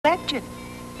left you.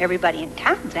 Everybody in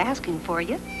town's asking for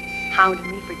you, hounding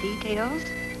me for details.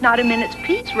 Not a minute's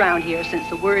peace round here since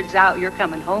the word's out you're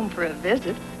coming home for a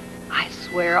visit. I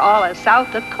swear all of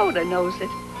South Dakota knows it.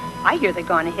 I hear they've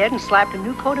gone ahead and slapped a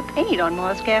new coat of paint on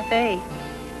Moss Cafe.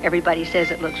 Everybody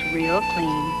says it looks real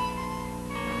clean.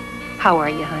 How are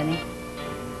you, honey?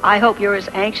 I hope you're as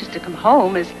anxious to come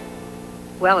home as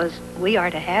well as we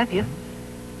are to have you.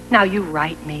 Now you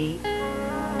write me.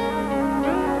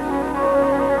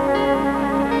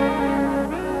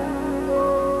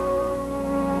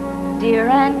 Dear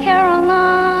Aunt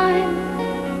Caroline,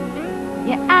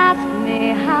 you ask me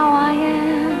how I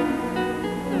am.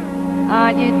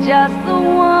 Aren't you just the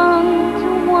one to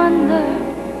wonder,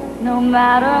 no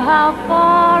matter how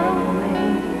far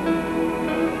away?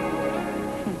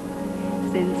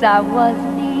 Since I was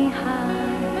knee-high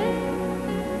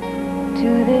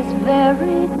to this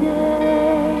very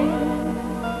day,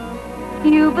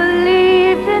 you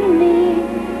believed in me,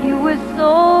 you were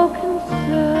so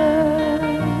concerned.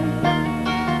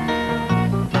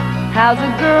 How's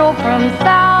a girl from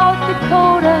South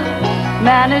Dakota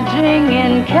managing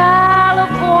in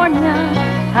California?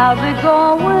 How's it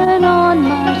going on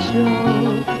my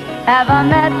show? Have I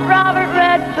met Robert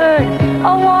Redford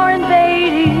or Warren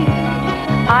Beatty?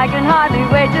 I can hardly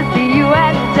wait to see you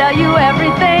and tell you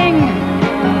everything.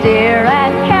 Dear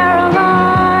Aunt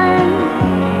Caroline,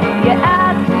 you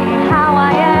ask me how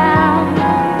I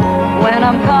am when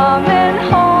I'm coming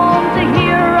home to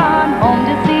here. I'm home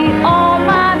to see all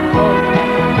my folks.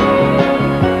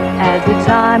 As the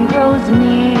time grows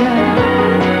near,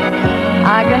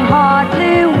 I can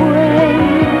hardly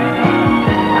wait.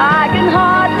 I can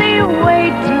hardly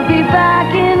wait to be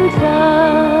back in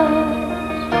touch.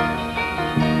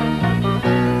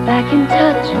 Back in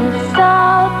touch with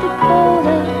South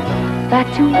Dakota. Back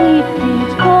to wheat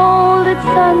fields cold at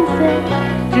sunset.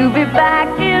 To be back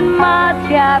in Moss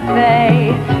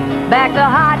Cafe. Back to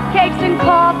hot cakes and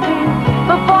coffee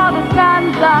before the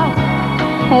sun's up,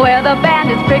 where the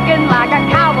band is picking like a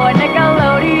cowboy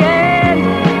Nickelodeon.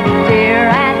 Dear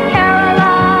Aunt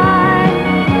Caroline,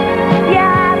 you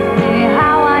ask me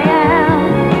how I am.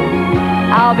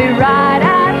 I'll be right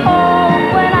at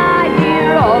home when I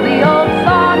hear all the old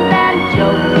songs and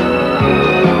jokes.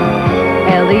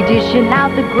 Ellie dishing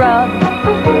out the grub.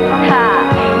 Ha!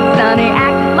 Sonny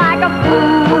acting like a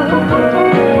fool.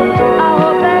 I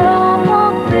hope they all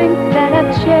won't think that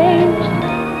I've changed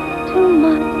too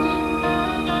much.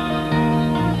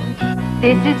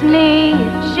 This is me,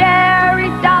 Sherry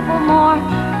Doppelmore,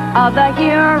 of the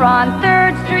here on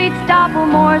 3rd Street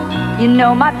Stoppelmores. You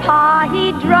know my pa,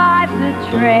 he drives the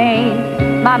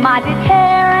train. My ma did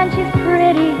hair and she's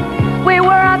pretty. We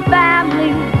were a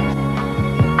family.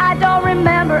 I don't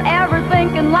remember ever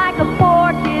thinking like a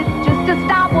poor kid, just a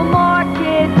Stoppelmore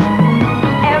kid.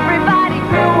 Everybody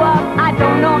grew up, I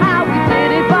don't know how we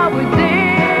did it, but we did.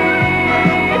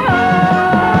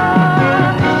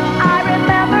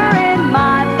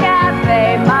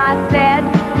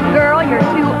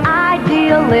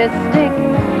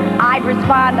 I'd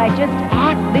respond, I just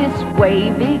act this way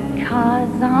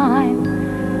because I'm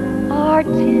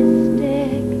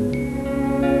artistic.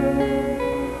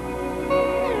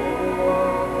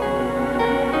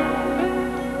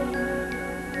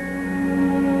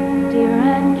 Dear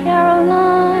Aunt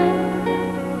Caroline,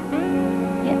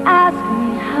 you ask me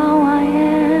how I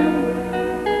am.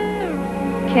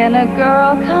 Can a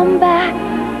girl come back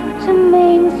to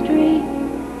Main Street?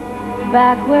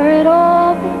 Back where it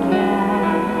all began.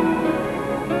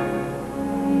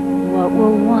 What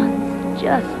were once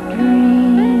just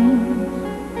dreams,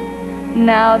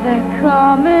 now they're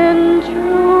coming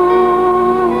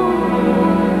true.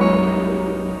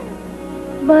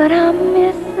 But I'm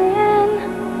missing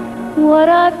what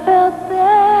I felt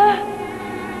there,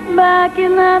 back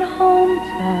in that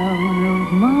hometown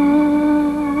of mine.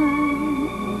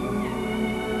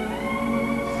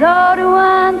 So to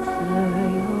answer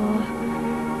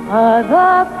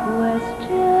other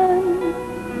questions,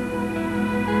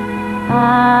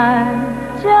 I'm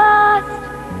just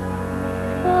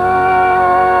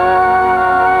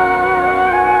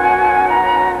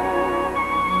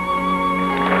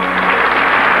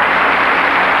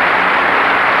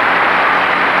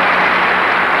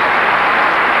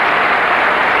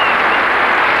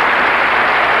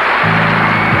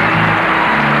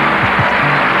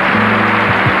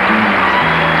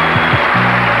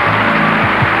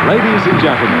Ladies and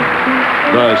gentlemen,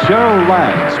 the Cheryl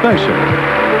Ladd Special.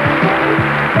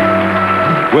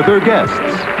 With her guests,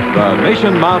 the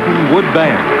Mission Mountain Wood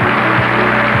Band.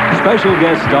 Special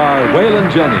guest star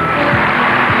Waylon Jennings.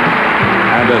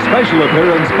 And a special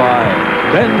appearance by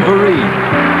Vereen.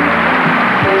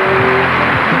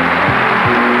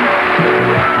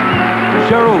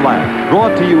 Cheryl Ladd,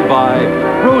 brought to you by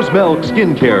Rose Milk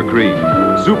Skincare Cream.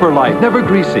 Super light, never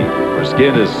greasy. Her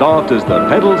skin is soft as the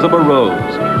petals of a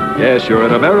rose. Yes, you're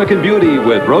an American beauty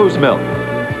with Rose Milk.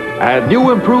 And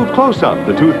new improved Close-Up,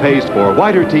 the toothpaste for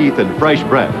whiter teeth and fresh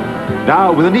breath.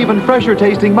 Now with an even fresher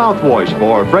tasting mouthwash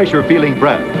for fresher feeling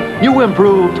breath. New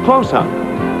improved Close-Up.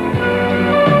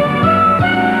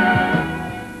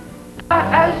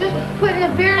 I was just putting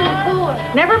a beer in the cooler.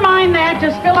 Never mind that,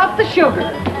 just fill up the sugar.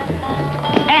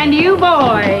 And you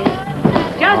boys,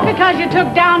 just because you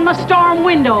took down my storm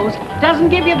windows doesn't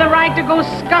give you the right to go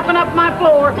scuffing up my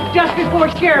floor just before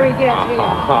Sherry gets here.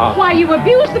 Why, you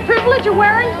abuse the privilege of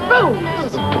wearing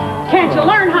boots. Can't you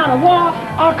learn how to walk?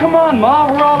 Oh, come on,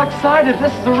 Ma. We're all excited.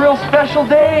 This is a real special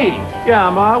day. Yeah,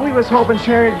 Ma. We was hoping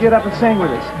Sherry would get up and sing with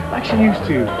us, like she used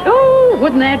to. Oh,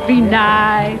 wouldn't that be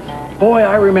nice? Boy,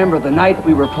 I remember the night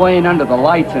we were playing under the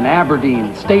lights in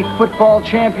Aberdeen, state football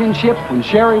championship, when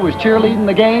Sherry was cheerleading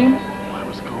the game.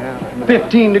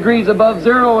 15 degrees above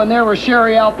zero, and there was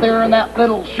Sherry out there in that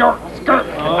little short skirt.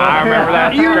 Oh, I remember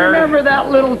that You skirt. remember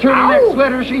that little turtleneck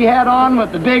sweater she had on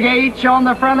with the big H on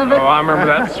the front of it? Oh, I remember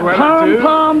that sweater, too.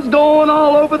 Pom-poms going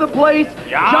all over the place,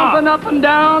 jumping up and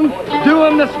down,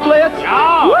 doing the splits.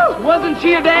 Woo! Wasn't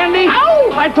she a dandy?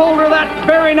 I told her that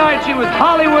very night she was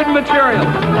Hollywood material.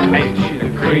 Ain't she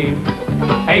the cream?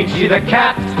 Ain't she the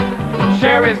cat?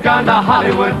 Sherry's gone to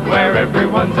Hollywood where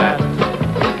everyone's at.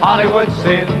 Hollywood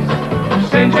sins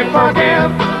you forgive.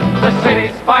 The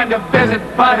city's fine to visit,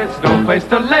 but it's no place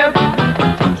to live.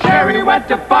 Sherry went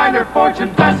to find her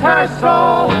fortune, bless her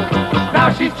soul. Now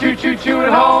she's choo-choo-choo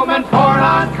at home and pouring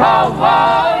on cold wool.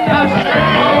 Now she's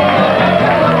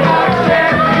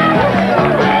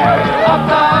up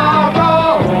the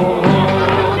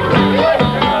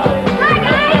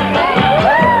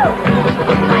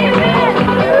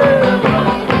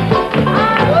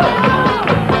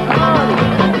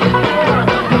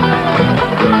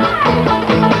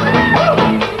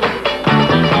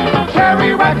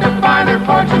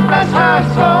fortune, bless her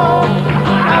soul.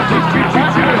 Now she's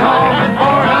choo-choo-choo at home and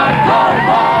pouring on cold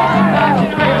wool. Now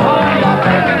she's big home,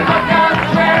 taking look at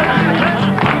Sherry.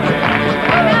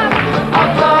 Up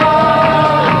the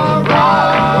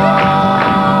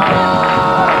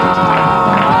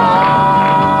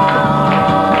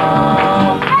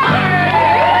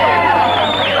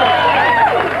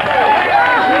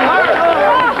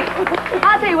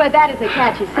I'll tell you what, that is a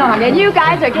catchy song, and you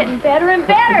guys are getting better and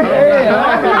better.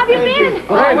 How have you been?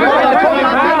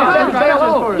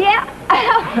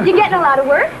 Yeah. You getting a lot of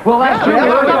work? Well, that's true.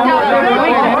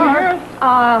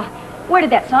 Where did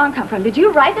that song come from? Did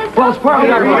you write that song? Well, it's part of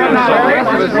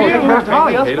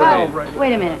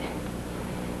Wait a minute.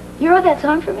 You wrote that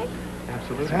song for me?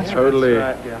 Totally.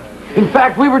 In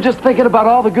fact, we were just thinking about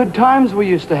all the good times we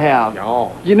used to have.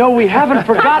 You know, we haven't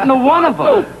forgotten a one of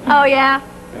them. Oh, yeah?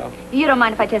 You don't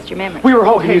mind if I test your memory? We were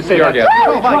hoping you'd say that.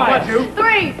 Woo!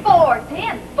 3, 4,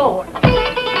 10, 4.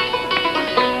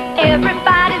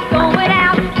 Everybody's going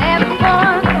out, having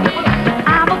fun.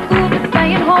 I'm a fool for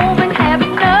staying home and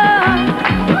having none.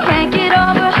 Can't get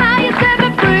over how you set me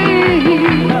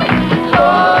free.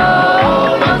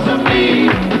 Oh, listen me.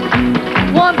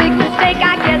 One big mistake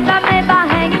I guess I made by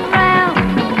hanging around.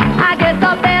 I guess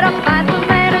I better find some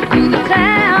man to do the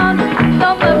town.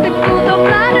 Some of the fools are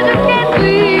blinded and can't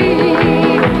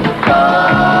see. Oh,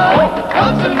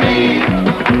 listen me.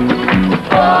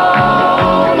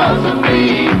 Oh, listen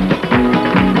me.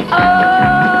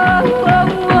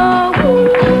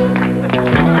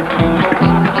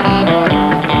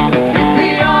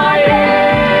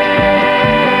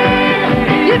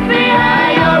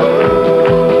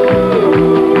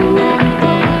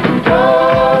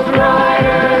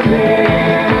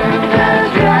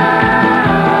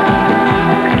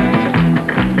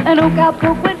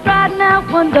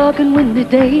 One dark and windy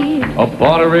day.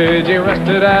 Upon a ridge he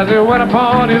rested as he went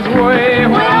upon his way.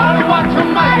 When all he watched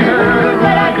from my herd,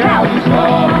 red-eyed cows he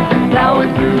saw,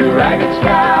 plowing through the ragged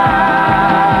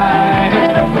sky,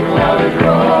 and up the clouded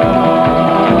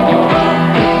road.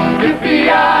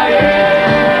 Yippee-yi-yi,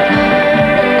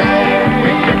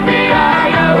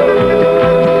 yippee-yi-yo.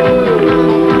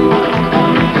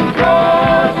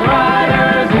 Ghost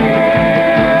riders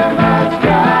in the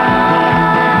sky.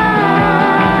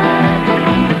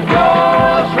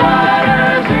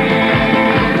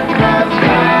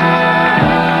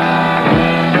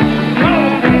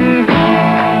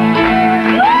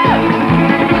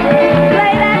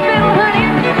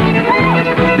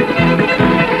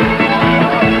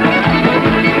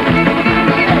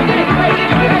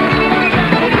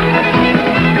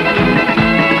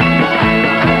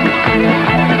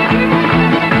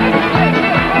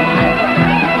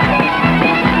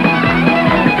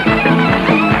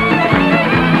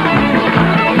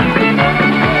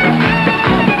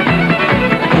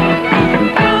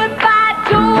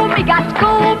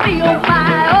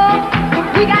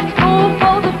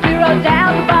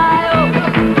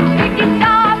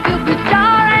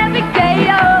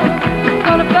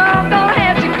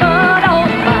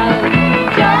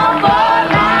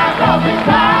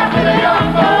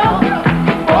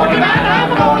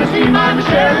 see my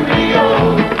sheriff Leo.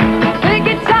 The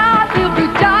guitar, the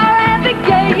guitar, and the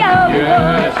gay-o.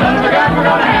 Yeah, son of a gun, we're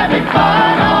gonna have big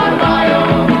fun on the bayou.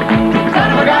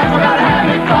 Son of a gun, we're gonna have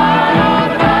big fun on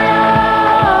the bayou.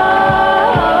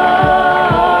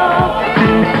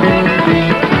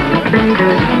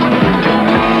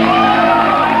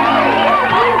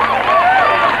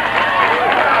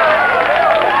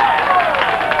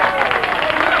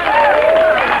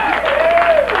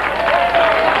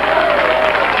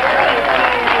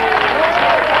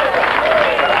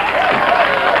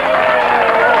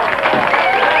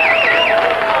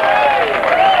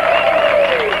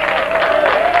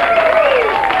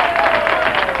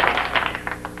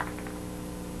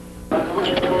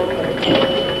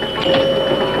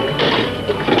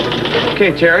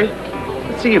 Okay, Terry,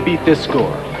 let's see you beat this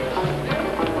score.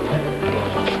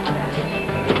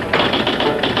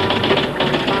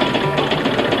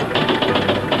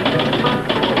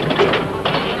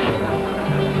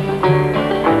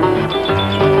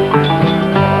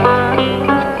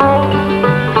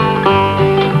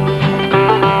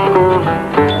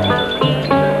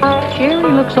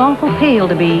 Cheryl looks awful pale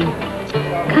to be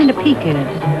kind of peaked.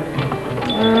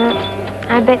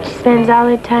 I bet she spends all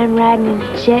her time riding in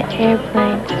jet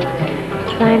airplanes,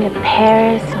 flying to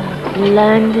Paris,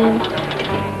 London,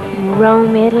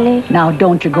 Rome, Italy. Now,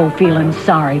 don't you go feeling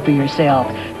sorry for yourself.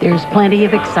 There's plenty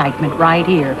of excitement right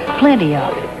here. Plenty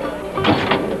of it.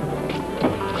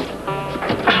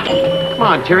 Come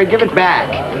on, Terry, give it back.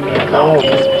 Leave me alone.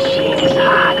 This machine's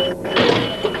hot.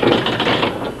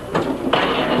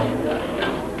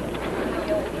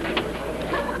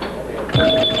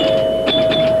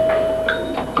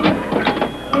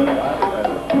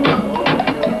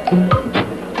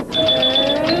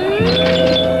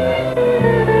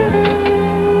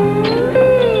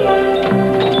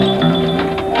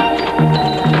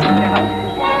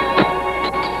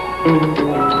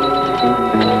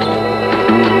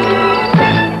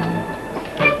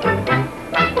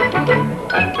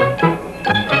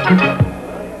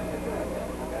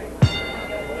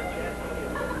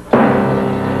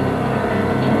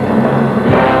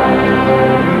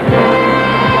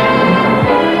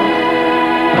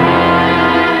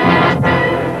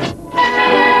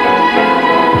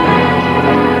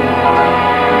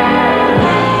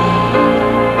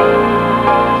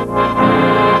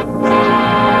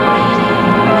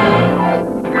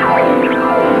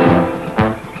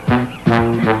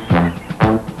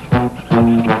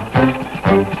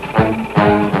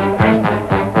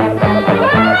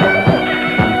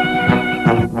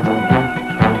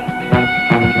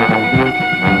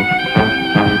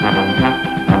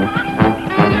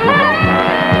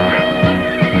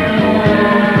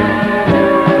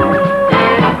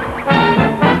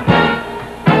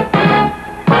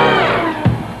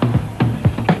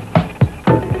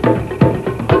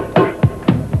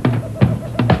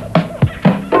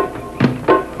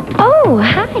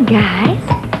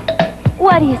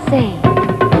 What do you say?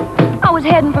 I was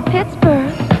heading for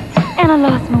Pittsburgh, and I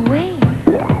lost my way.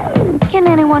 Can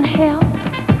anyone help?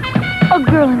 A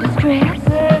girl in distress.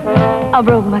 I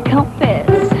broke my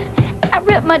compass. I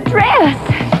ripped my dress.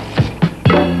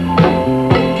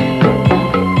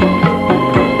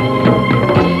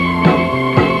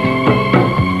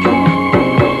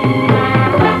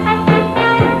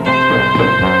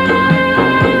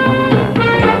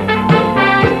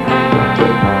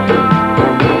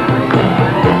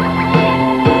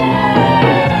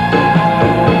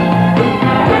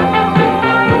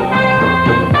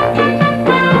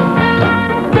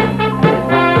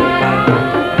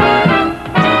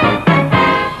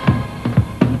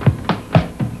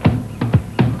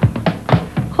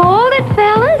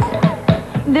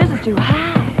 Too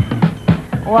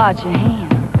high. Watch your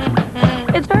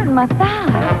hand. It's hurting my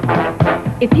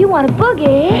thigh. If you want a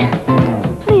boogie,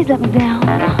 please let me down.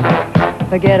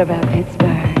 Forget about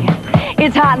Pittsburgh.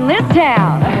 It's hot in this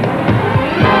town.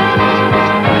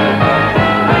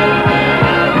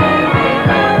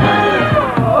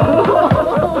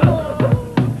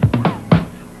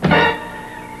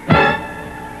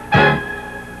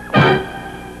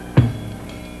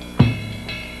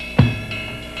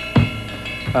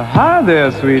 Hi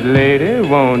there, sweet lady,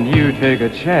 won't you take a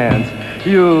chance?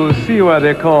 You'll see why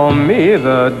they call me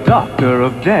the doctor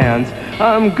of dance.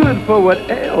 I'm good for what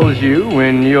ails you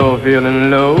when you're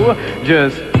feeling low.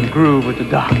 Just groove with the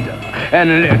doctor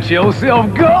and let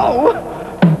yourself go.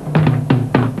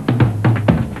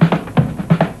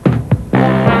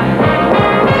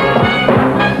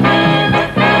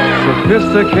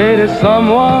 Sophisticated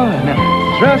someone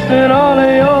dressed in all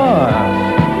of your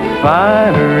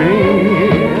finery.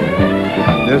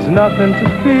 There's nothing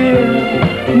to fear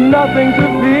nothing to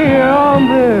fear on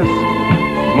this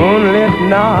moonlit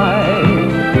night.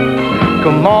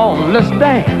 Come on, let's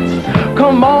dance.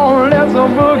 Come on, let's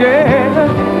boogie.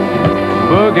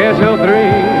 Boogie till 3.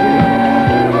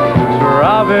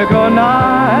 Tropical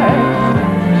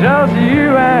nights, just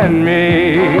you and me.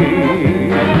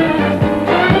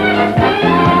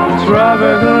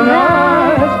 Tropical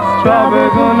nights,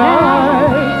 tropical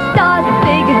nights. Stars are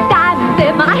big as diamonds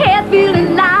and my head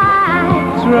feeling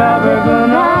light. Tropical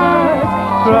nights,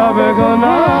 tropical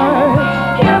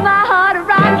nights. Hear my heart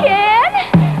rocking.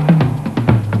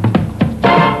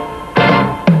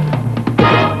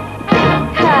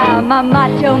 My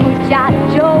macho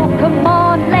muchacho, come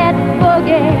on, let's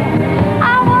boogie.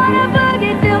 I wanna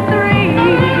boogie till 3.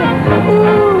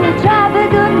 Ooh,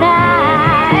 tropical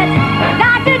nights,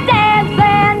 Dr. Dance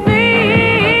and me.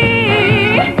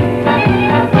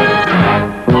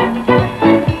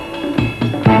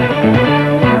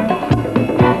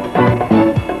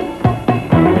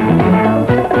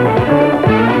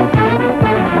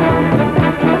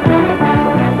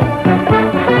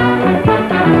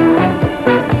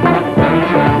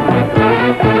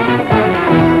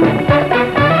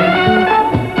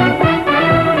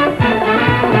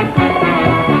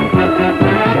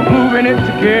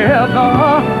 Together,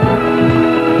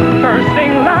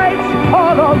 bursting lights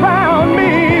all around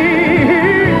me.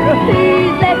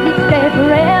 Please let me stay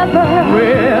forever.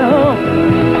 Well,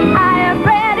 I am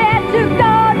ready to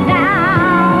go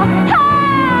now.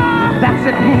 Ah! that's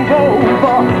it, move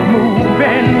over,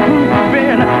 moving,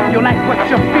 grooving. You like what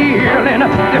you're feeling.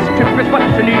 This trip is what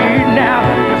you need now.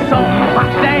 You're some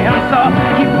hot dancer,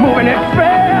 keep moving it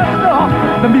faster.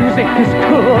 The music is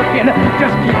cooking,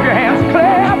 just keep your hands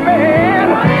clapping.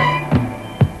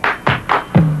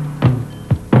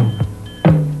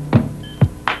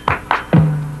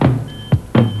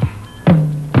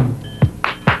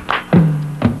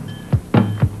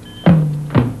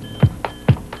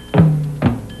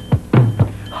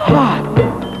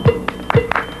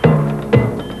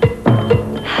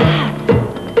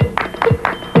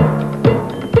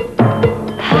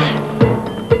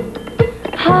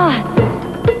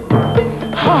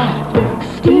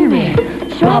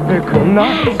 Tropical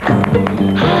nights.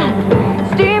 Hot,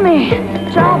 steamy,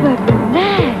 tropical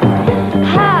nights.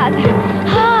 Hot,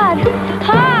 hot,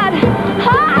 hot,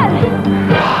 hot.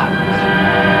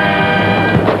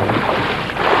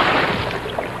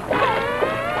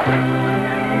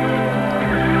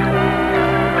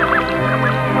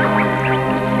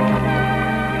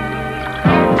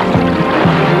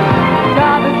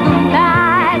 Tropical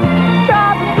nights,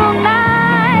 tropical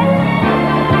nights.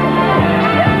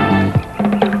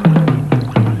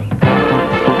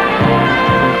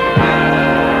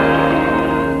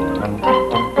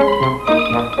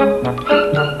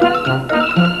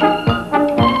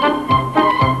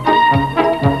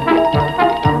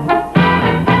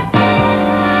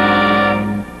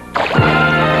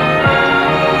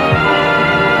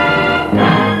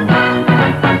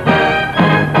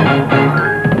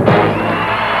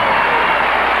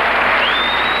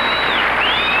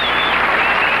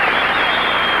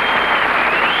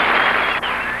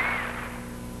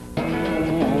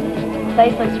 The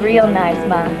place looks real nice,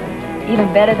 Ma.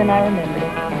 Even better than I remembered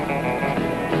it.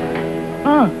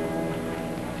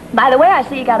 By the way, I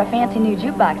see you got a fancy new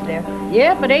jukebox there.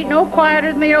 Yep, it ain't no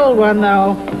quieter than the old one,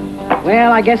 though.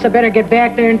 Well, I guess I better get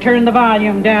back there and turn the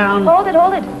volume down. Hold it,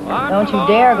 hold it. Don't you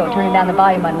dare go turning down the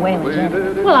volume on Waylon,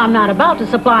 Jennings. Well, I'm not about to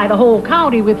supply the whole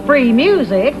county with free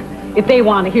music. If they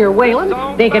want to hear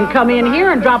Waylon, they can come in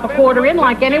here and drop a quarter in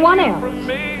like anyone else.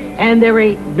 And there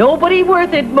ain't nobody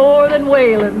worth it more than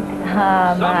Waylon.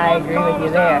 Ah, Ma, I agree with you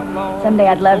there. Someday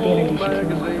I'd love to introduce you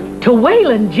to him. To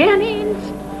Waylon Jennings?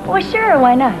 Well, sure,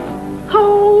 why not?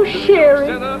 Oh,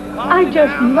 Sherry, I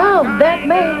just love that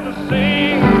man.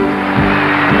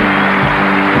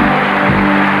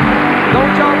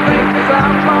 Don't y'all think this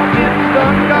outlaw getting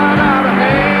done got out of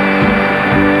hand?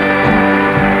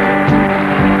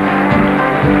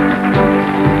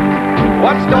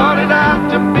 What started out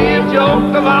to be a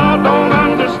joke, the law don't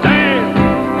understand.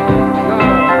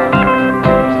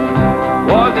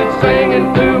 Was it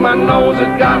singing through my nose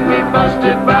that got me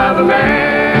busted by the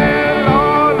man?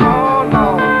 Lord, Lord,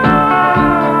 Lord.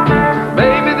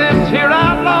 Baby, this here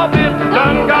outlaw bit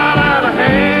done got out of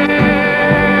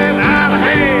hand, out of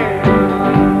hand.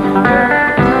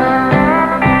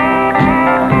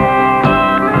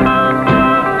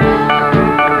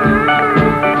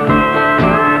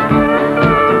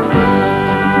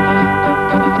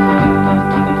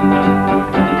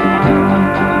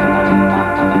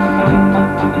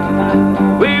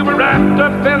 We were wrapped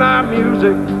up in our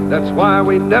music, that's why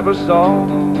we never saw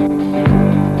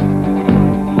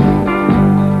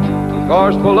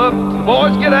Cars pull up, the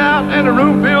boys get out, and the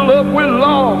room filled up with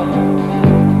law.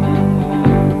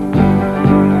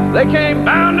 They came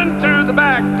bounding through the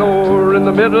back door in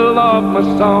the middle of my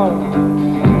song.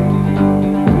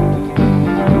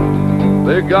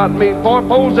 They got me for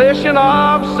possession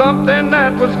of something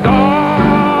that was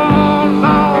gone,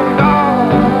 long gone.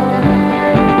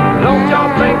 Don't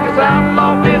y'all think this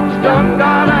outlaw bitch done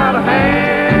got out of hand?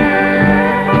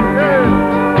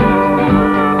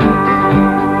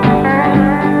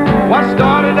 What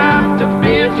started out to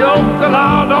be a joke, the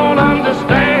law don't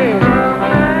understand.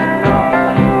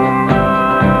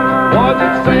 Was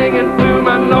it singing through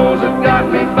my nose that got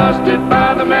me busted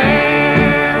by the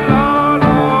man? Lord,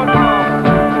 Lord, Lord.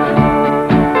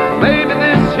 Maybe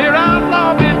this here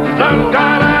outlaw bitch done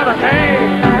got out of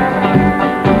hand.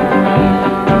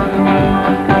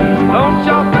 Don't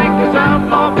y'all think this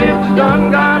outlaw bitch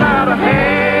done got out of hand?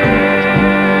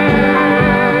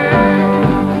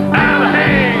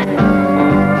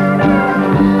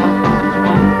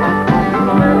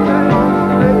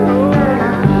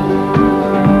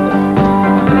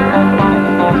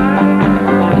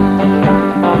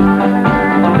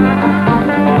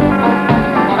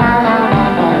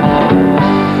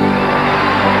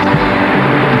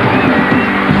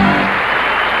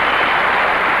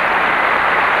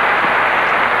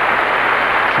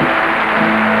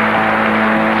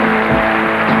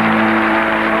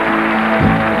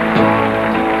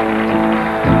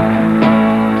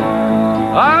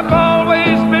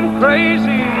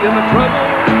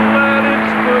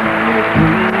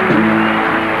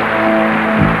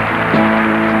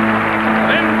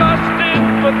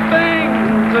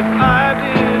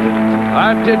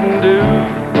 I didn't do.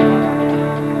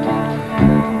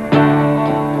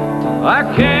 I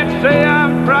can't say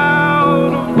I'm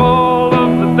proud of all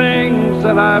of the things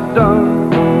that I've done,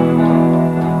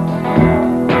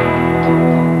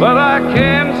 but I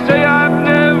can say I've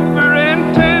never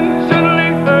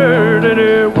intentionally hurt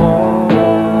anyone.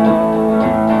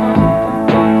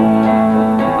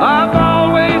 I've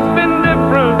always been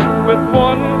different with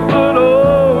one foot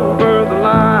over the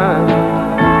line,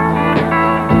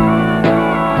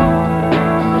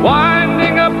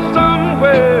 winding up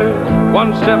somewhere,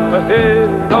 one step ahead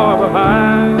or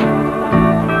behind.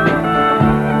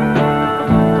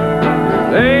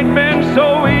 It ain't been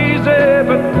so easy,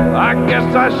 but I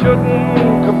guess I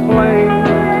shouldn't complain.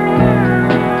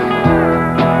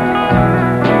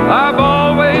 I've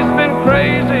always been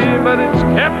crazy, but it's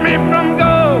kept me from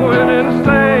going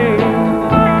insane.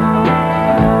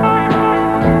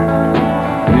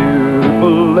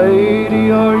 Beautiful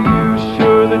lady, are you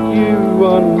sure that you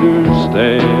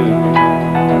understand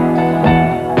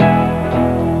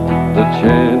the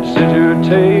chances you're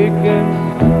taking,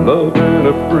 loving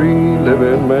a free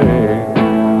living man?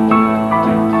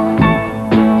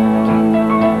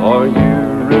 Are you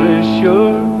really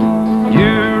sure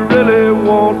you really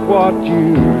want what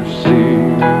you see?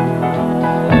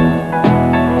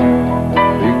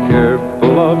 Be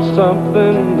careful of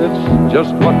something that's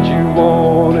just what you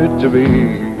want it to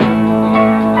be.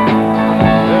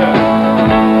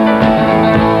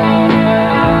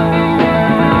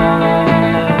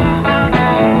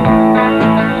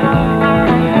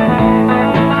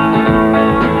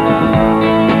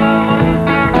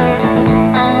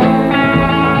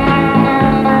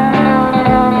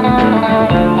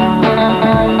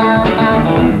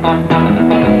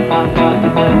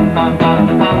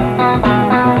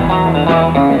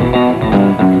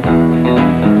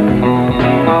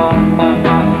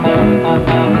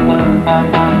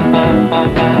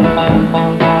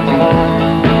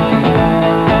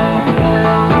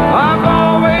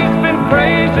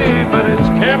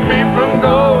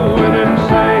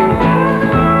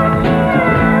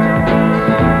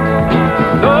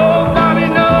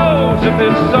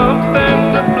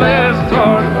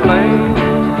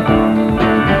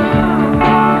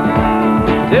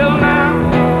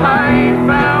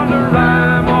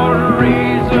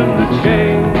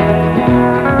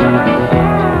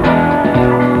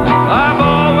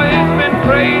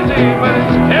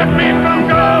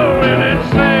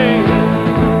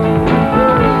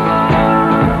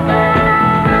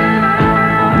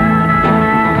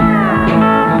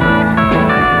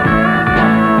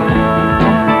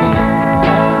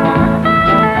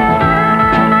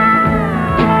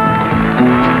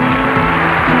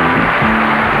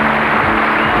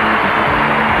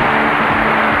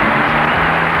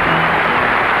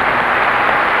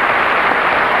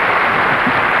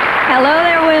 Hello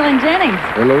there, Waylon Jennings.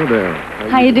 Hello there.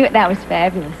 How you doing? That was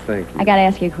fabulous. Thank you. I got to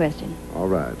ask you a question. All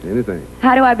right, anything.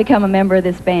 How do I become a member of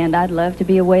this band? I'd love to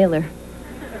be a whaler.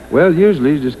 Well,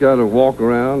 usually you just got to walk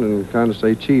around and kind of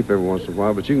say chief every once in a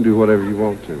while, but you can do whatever you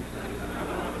want to.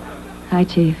 Hi,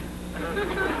 Chief.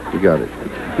 You got it.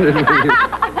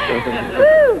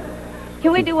 Woo!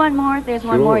 Can we do one more? There's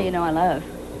one Sure. more you know I love.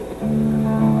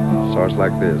 Starts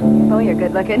like this. Oh, you're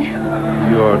good looking.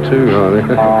 You are too, honey.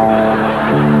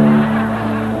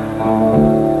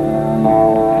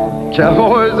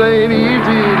 Cowboys ain't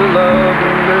easy to love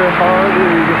and they're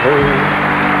harder to hold.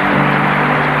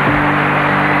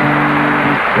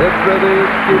 They'd rather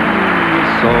give you a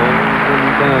song than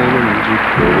diamonds you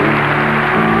gold.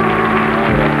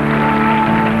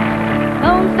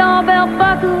 Lone Star belt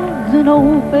buckles and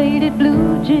old faded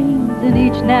blue jeans, and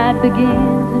each night begins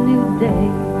a new day.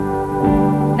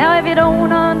 Now if you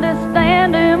don't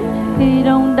understand him, he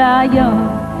don't die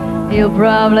young. He'll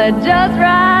probably just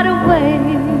ride away.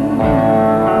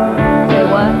 Say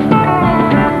what?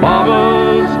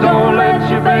 Mamas, don't let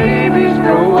your babies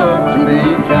grow up to be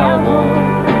cowboys.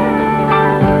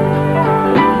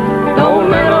 Don't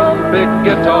let them pick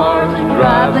guitars and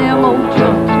drive them old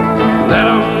trucks. Let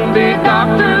them be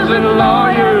doctors and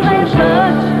lawyers and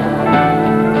such.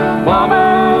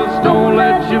 Mamas, don't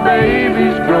let your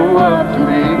babies grow up to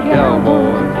be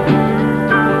cowboys.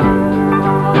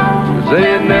 'Cause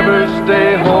they never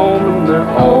stay home and they're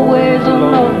always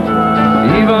alone,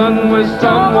 even with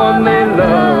someone they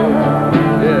love.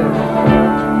 Yeah.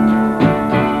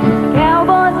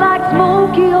 Cowboys like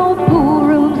smoky old pool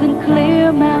rooms and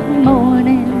clear mountain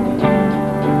mornings.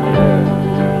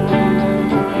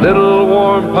 Little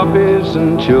warm puppies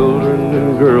and children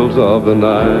and girls of the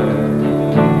night.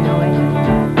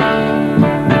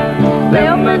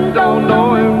 Them that don't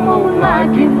know him won't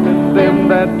like him, and them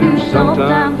that do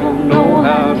sometimes won't know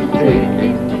how to take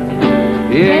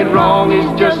him. He ain't wrong, he's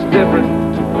just different.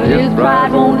 His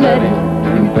pride won't let him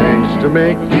do things to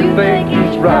make you think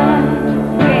he's right.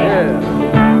 Yeah.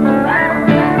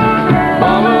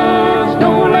 Mamas,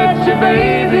 don't let your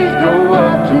babies grow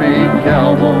up to be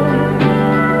cowboys.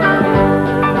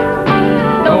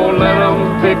 Don't let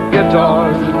them pick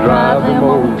guitars and drive them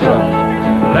old trucks.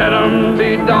 Let them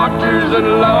be doctors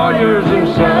and lawyers and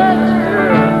such.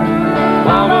 Yeah.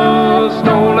 Mamas,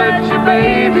 don't let your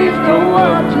babies grow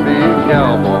up to be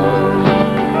cowboys.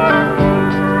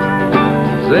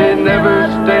 They never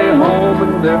stay home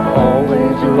and they're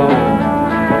always alone,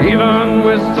 even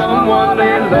with someone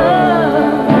they love.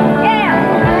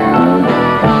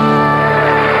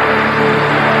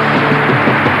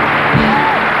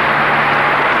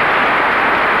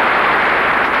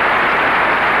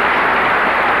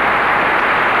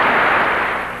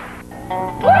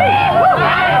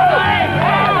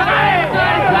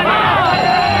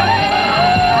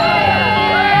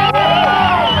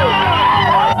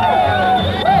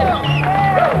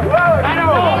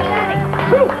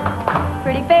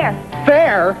 Pretty fair.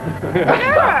 Fair?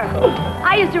 Sure.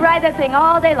 I used to ride that thing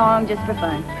all day long just for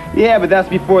fun. Yeah, but that's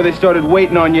before they started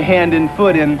waiting on your hand and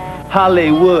foot in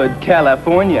Hollywood,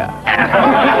 California.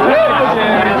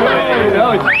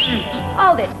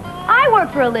 Hold it. I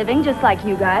work for a living just like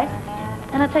you guys.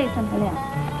 And I'll tell you something else.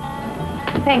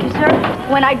 Thank you, sir.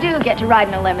 When I do get to ride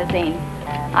in a limousine,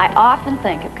 I often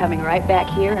think of coming right back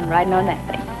here and riding on that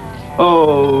thing.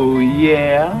 Oh,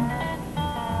 yeah?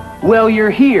 Well, you're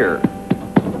here.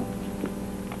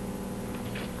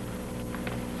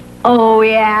 Oh,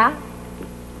 yeah?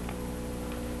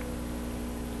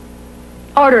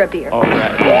 Order a beer. All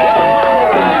right.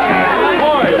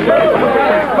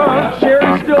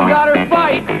 Sherry still got her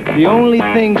fight. The only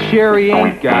thing Sherry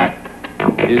ain't got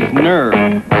is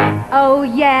nerve. Oh,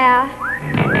 yeah?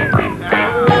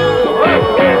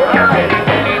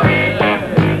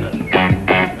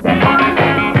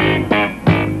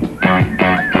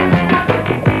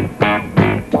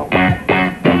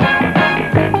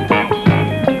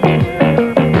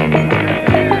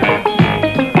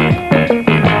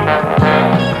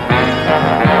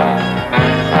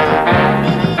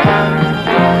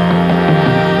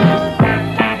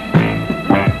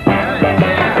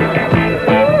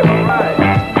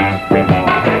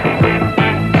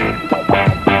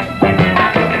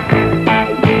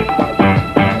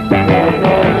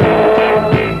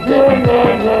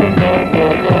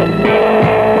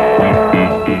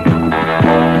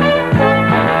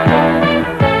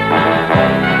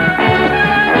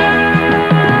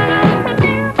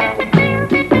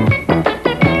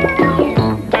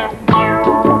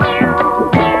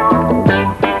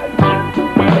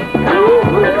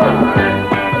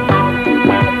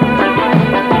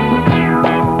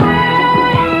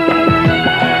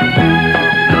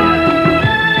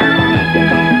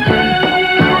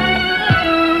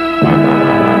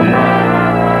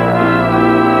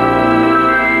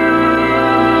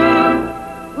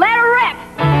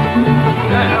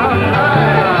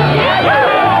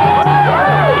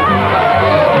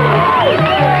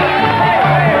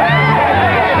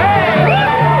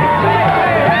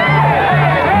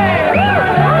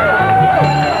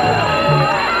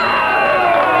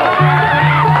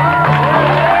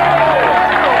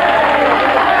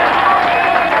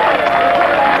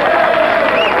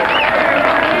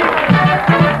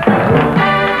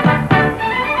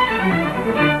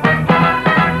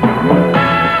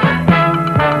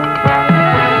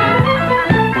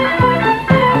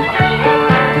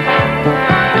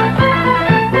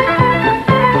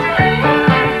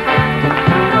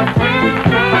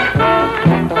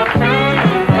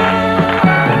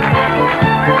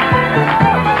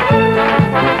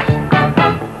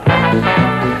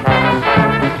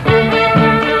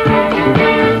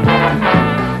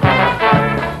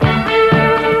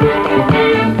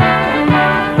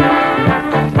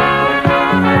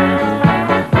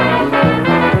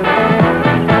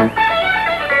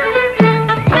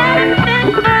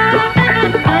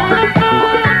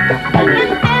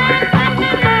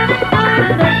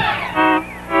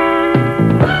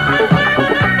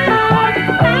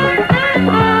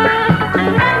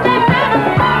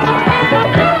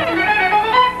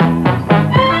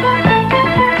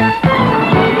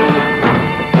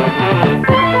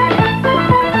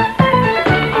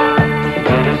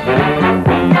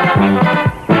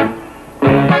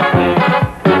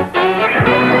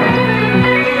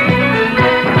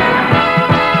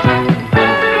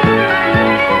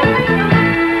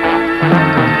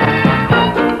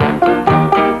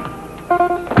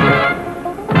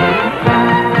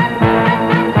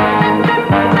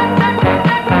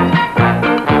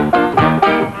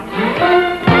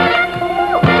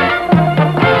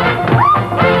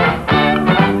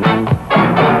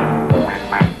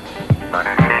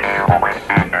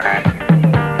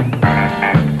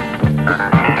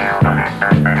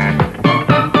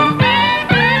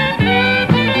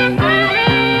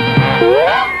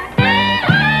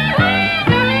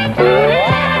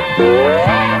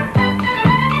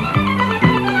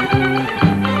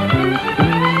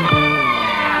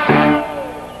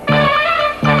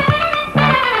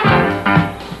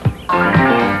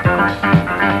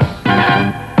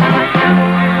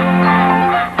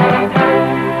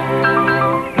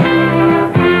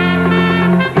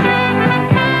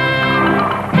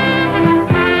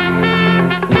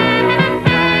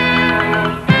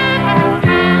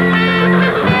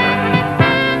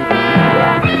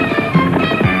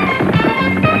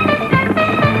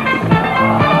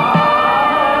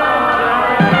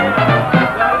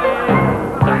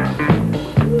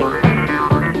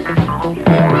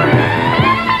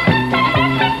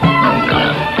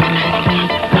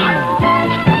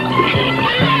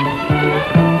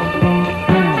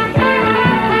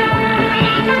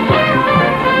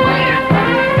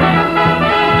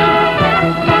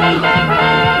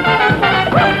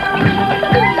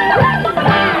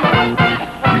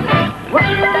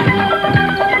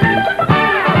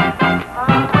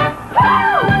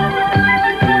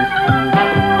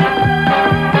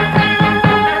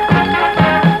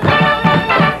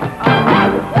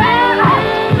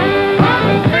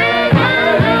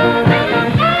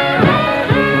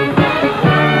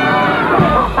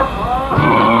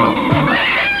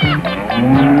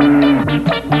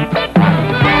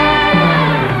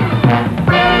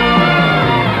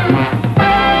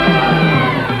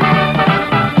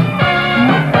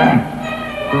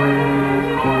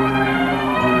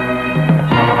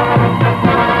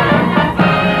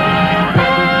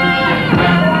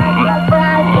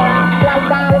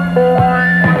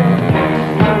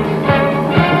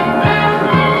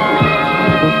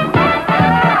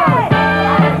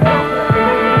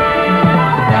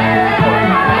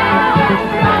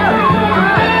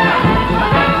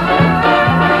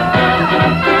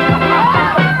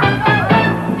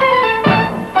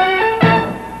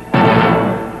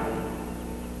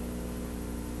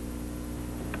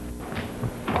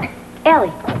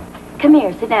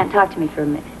 sit down and talk to me for a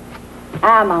minute.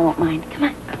 I won't mind. Come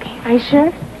on. Okay, are you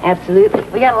sure? Absolutely.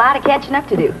 We got a lot of catching up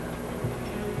to do.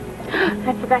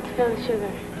 I forgot to fill the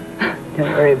sugar.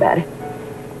 Don't worry about it.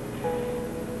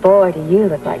 Boy, do you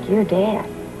look like your dad.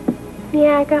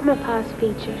 Yeah, I got my pa's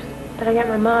features, but I got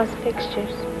my ma's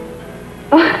fixtures.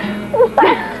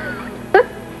 What?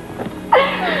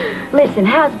 Listen,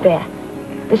 how's Beth?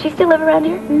 Does she still live around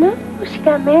here? No, she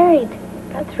got married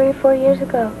about 3 or 4 years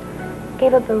ago.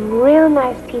 Gave up a real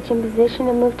nice teaching position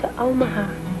and moved to Omaha.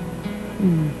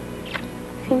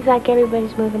 Seems like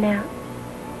everybody's moving out.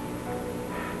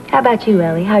 How about you,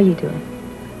 Ellie? How you doing?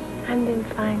 I'm doing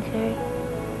fine, Sherry.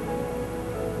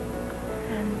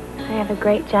 I have a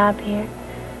great job here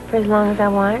for as long as I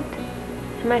want.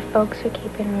 And my folks are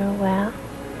keeping real well.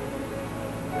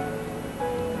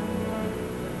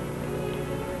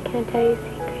 Can I tell you a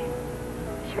secret?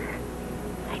 Sure.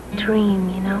 I dream,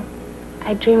 you know.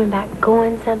 I dream about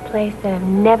going someplace that I've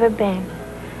never been.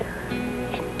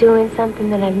 And doing something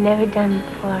that I've never done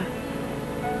before.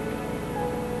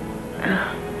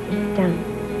 Oh, it's done.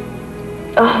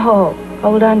 Oh,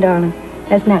 hold on, darling.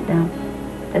 That's not dumb.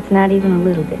 That's not even a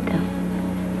little bit dumb.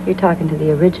 You're talking to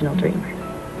the original dreamer.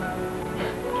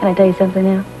 Can I tell you something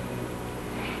now?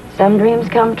 Some dreams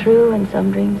come true and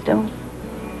some dreams don't.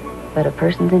 But a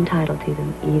person's entitled to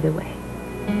them either way.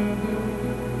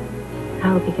 I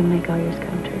hope you can make all yours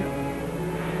come true.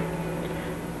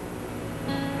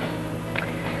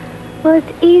 Well,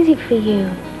 it's easy for you.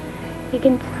 You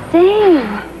can sing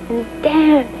and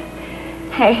dance.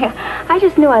 Hey, I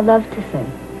just knew I loved to sing.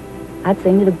 I'd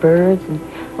sing to the birds, and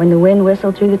when the wind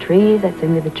whistled through the trees, I'd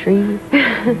sing to the trees.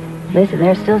 Listen,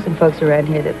 there's still some folks around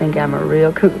here that think I'm a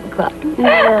real cuckoo clock.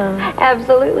 No.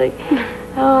 Absolutely.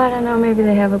 Oh, I don't know, maybe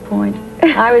they have a point.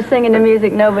 I was singing the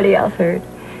music nobody else heard.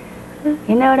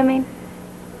 You know what I mean?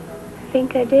 I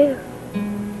think I do.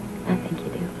 I think you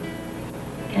do.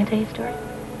 Can I tell you a story?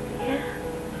 Yeah.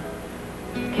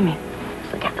 Come here.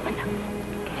 Let's look out the window.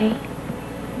 Okay?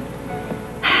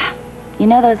 You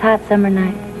know those hot summer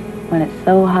nights when it's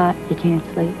so hot you can't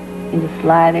sleep? You just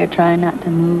lie there trying not to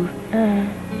move.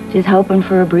 Just hoping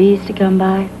for a breeze to come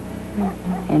by.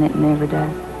 And it never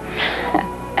does.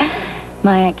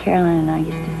 My Aunt Caroline and I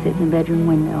used to sit in the bedroom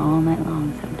window all night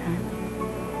long sometimes.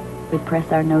 We'd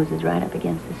press our noses right up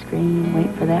against the screen and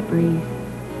wait for that breeze.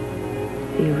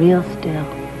 Be real still.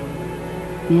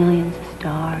 Millions of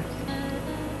stars.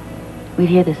 We'd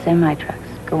hear the semi-trucks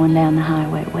going down the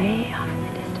highway way off in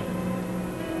the distance.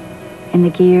 And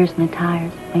the gears and the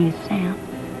tires made a sound.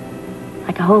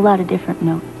 Like a whole lot of different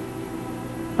notes.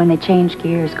 When they changed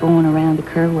gears going around the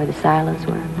curve where the silos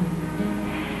were.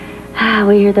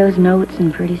 We hear those notes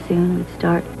and pretty soon we'd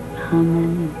start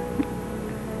humming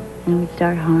and we'd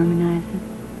start harmonizing.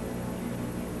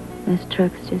 Those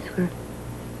trucks just were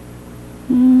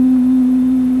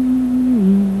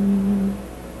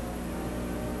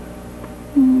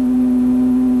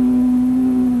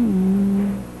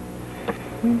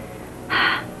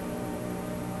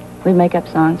We'd make up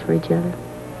songs for each other.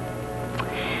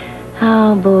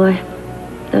 Oh boy,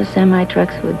 those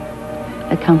semi-trucks would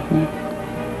accompany us.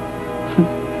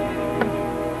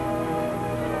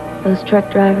 Those truck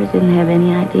drivers didn't have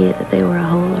any idea that they were a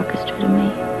whole orchestra to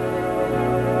me.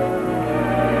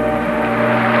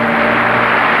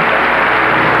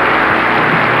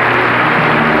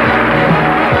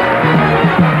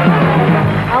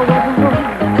 I wasn't going to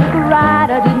take a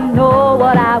ride, I didn't know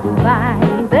what I would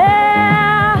find there.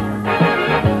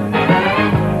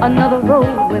 Another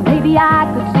road where maybe I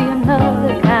could see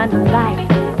another kind of life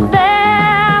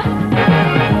there.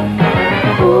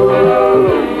 Ooh,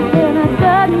 then I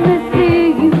suddenly see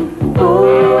you.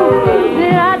 Ooh,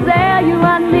 did I tell you I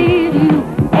need you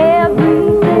every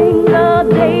single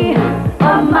day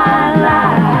of my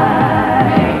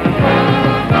life?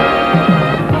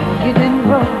 You didn't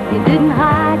run, you didn't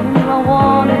hide, and I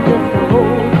wanted just to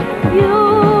hold you.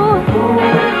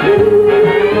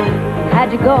 Had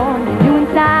you gone, you knew in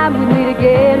time we'd meet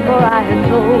again, for I had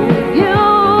told you.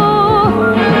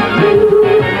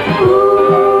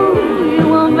 Ooh, you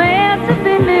were meant to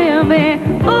be near me.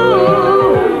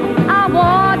 Ooh, I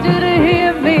want you to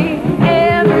hear me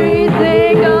every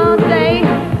single day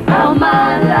of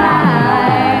my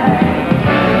life.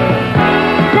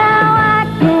 Now I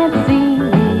can't see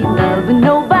me loving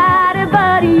nobody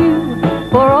but you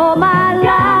for all my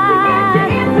life.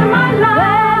 Into my life.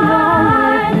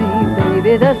 When you're with me,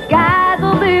 baby, the skies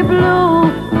will be blue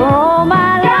for all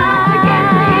my life.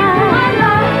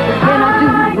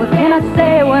 What can I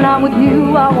say when I'm with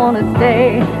you? I want to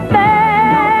stay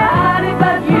there. Nobody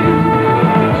but you.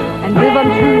 And if I'm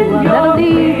true, I'll never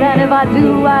leave. And if I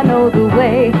do, I know the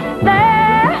way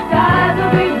there. Skies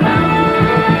will be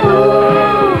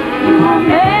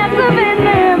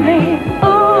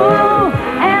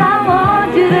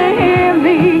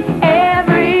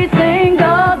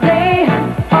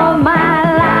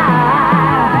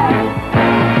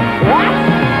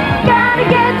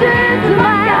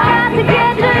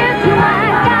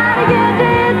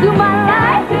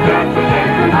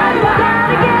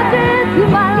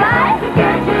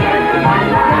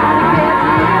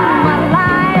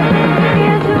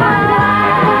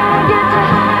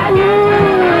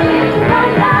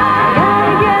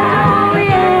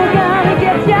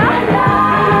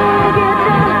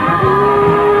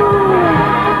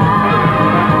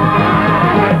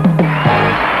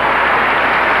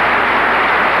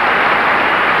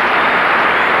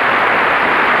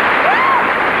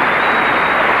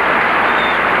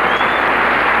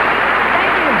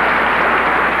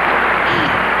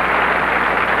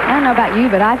about you,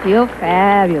 but I feel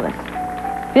fabulous.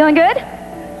 Feeling good?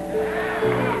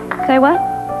 Say what?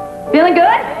 Feeling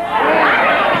good?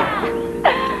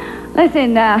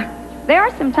 Listen, there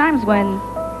are some times when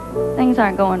things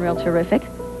aren't going real terrific.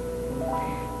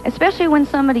 Especially when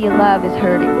somebody you love is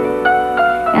hurting.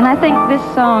 And I think this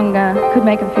song could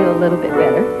make them feel a little bit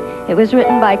better. It was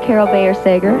written by Carol Bayer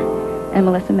Sager and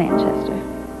Melissa Manchester.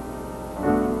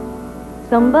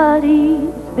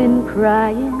 Somebody's been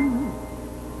crying,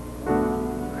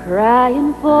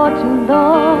 crying for too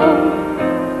long.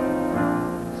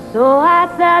 So I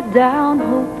sat down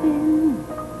hoping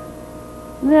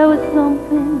there was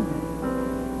something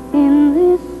in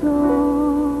this song.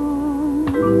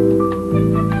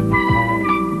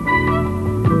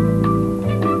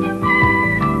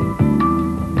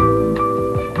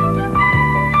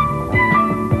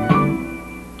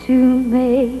 To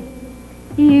make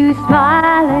you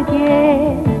smile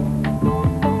again.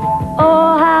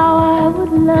 Oh, how I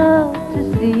would love to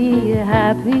see you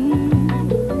happy.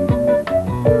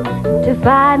 To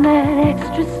find that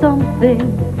extra something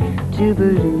to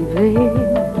believe in.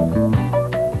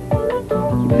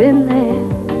 You've been there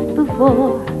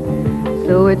before,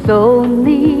 so it's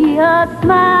only a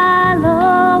smile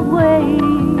away.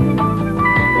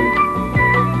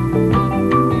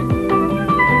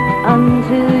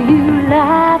 Until you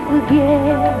laugh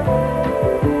again,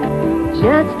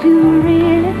 just to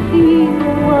really feel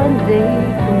one day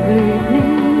completely.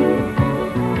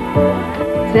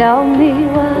 Tell me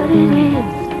what it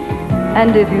is,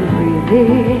 and if you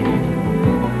really,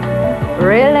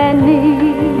 really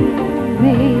need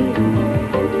me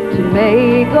to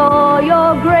make all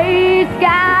your gray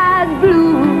skies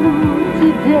blue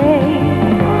today.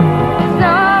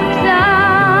 Sometimes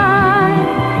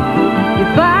you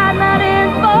find that in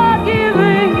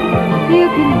forgiving you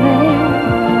can make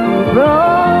a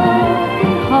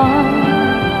broken heart.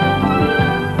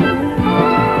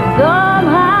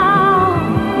 Somehow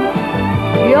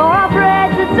you're afraid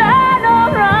to turn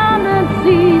around and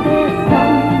see there's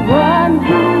someone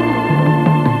who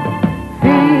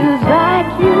feels like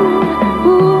you,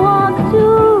 who wants to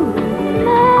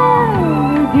love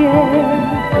again.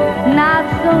 Not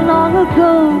so long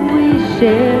ago we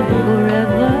shared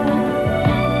forever.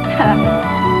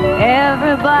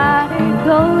 Everybody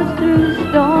goes through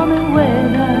stormy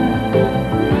weather,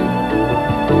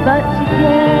 but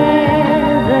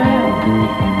together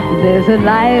there's a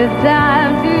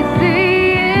lifetime to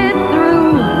see it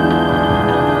through.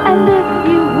 And if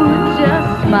you would just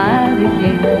smile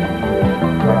again,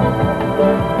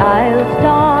 I'll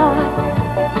start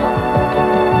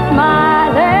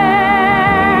smiling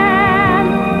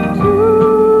too.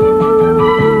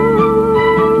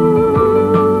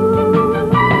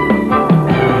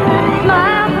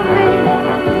 Smile for me,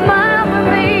 smile for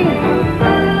me.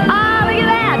 Oh, look at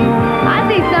that. I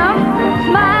see some.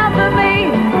 Smile for me,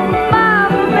 smile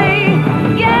for me.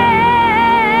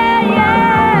 Yeah,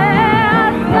 yeah,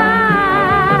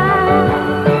 smile.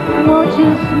 Won't you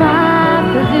smile?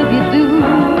 'Cause if you do,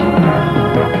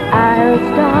 I'll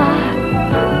start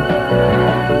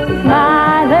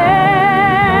smiling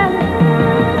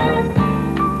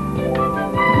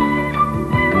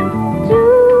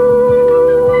too.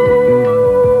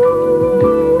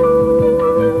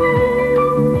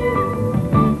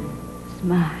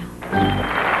 Smile.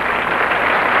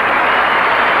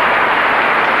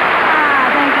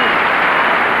 Thank you.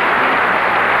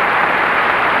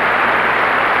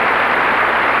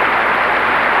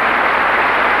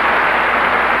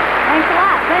 Thanks a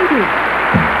lot. Thank you.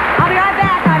 I'll be right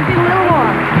back. I'm feeling a little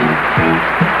warm.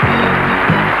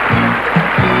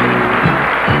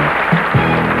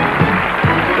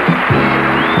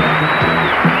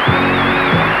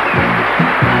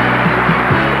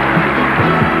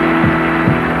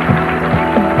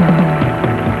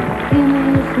 Give me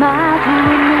a smile to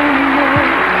remember.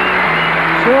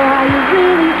 Show how you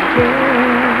really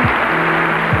care.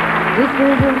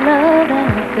 Whispers of love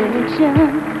and affection,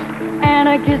 and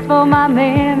a kiss for my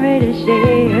memory to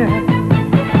share.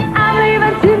 I'm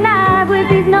leaving tonight with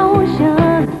these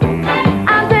notions.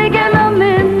 I'm taking the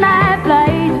midnight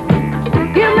flight.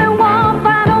 Give me one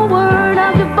final word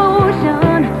of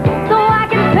devotion, so I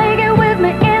can take it with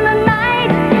me in the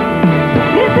night.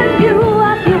 Missing you,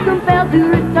 I feel compelled to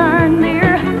return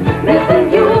there. Missing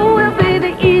you will be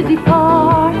the easy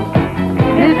part.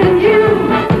 Missing you,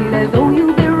 feel as though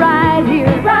you'll be right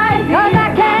here, right here. 'Cause I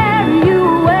carry you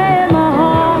away in my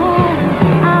heart.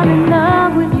 I'm in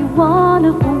love with you,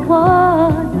 wonderful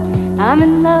one. I'm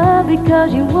in love because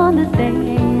you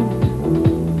understand.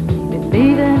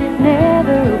 Believing is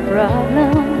never a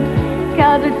problem,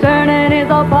 'cause returning is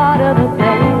all part of the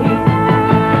plan.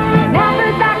 Now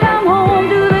since I come home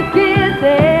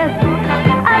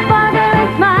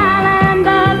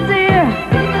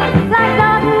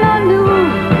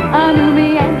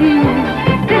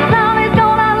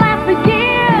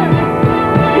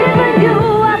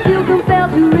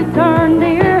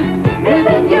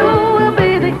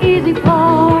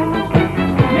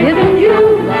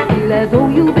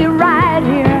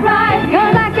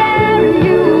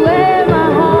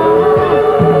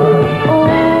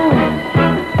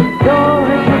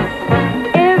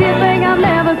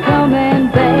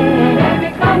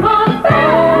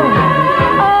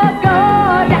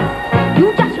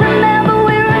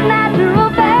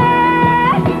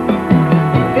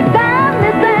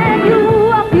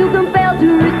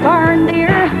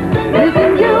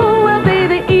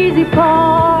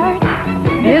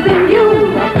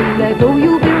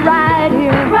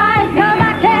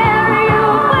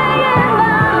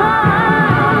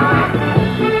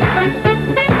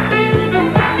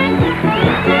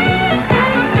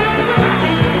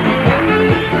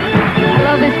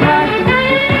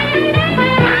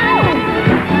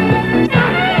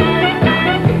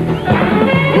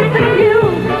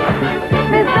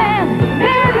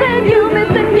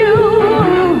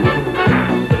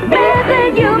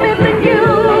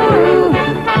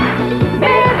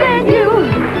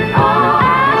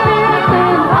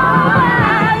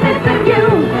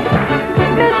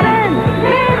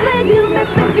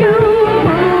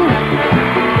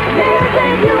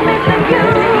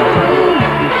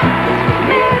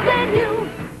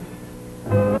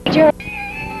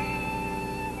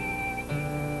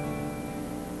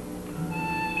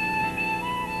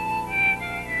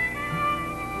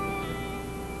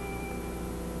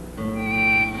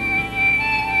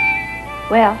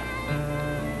Well,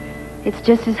 it's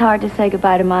just as hard to say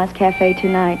goodbye to Ma's Cafe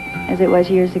tonight as it was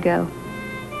years ago.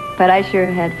 But I sure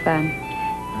had fun.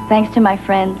 Thanks to my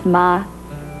friends Ma,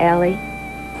 Ellie,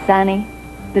 Sonny,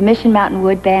 the Mission Mountain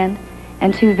Wood Band,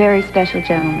 and two very special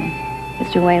gentlemen,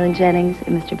 Mr. Waylon Jennings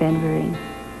and Mr. Ben Vereen.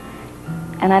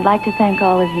 And I'd like to thank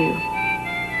all of you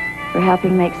for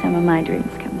helping make some of my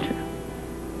dreams come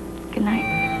true. Good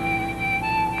night.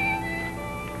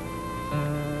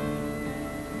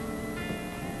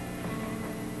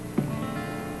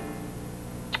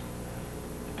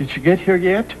 Did she get here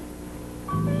yet? The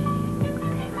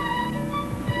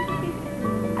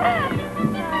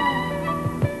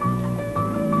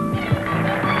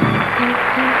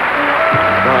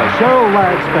Cheryl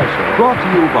Ladd Special, brought to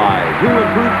you by New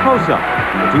Improved Close-Up,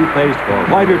 the toothpaste for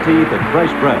whiter teeth and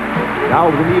fresh breath. Now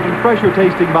with an even fresher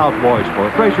tasting mouthwash for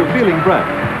fresher feeling breath.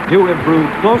 New Improved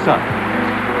Close-Up.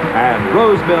 And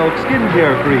Rose Milk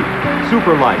Skincare Cream.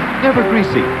 Super light, never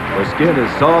greasy, for skin as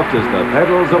soft as the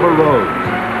petals of a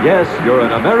rose. Yes, you're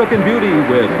an American beauty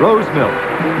with Rose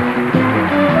Milk.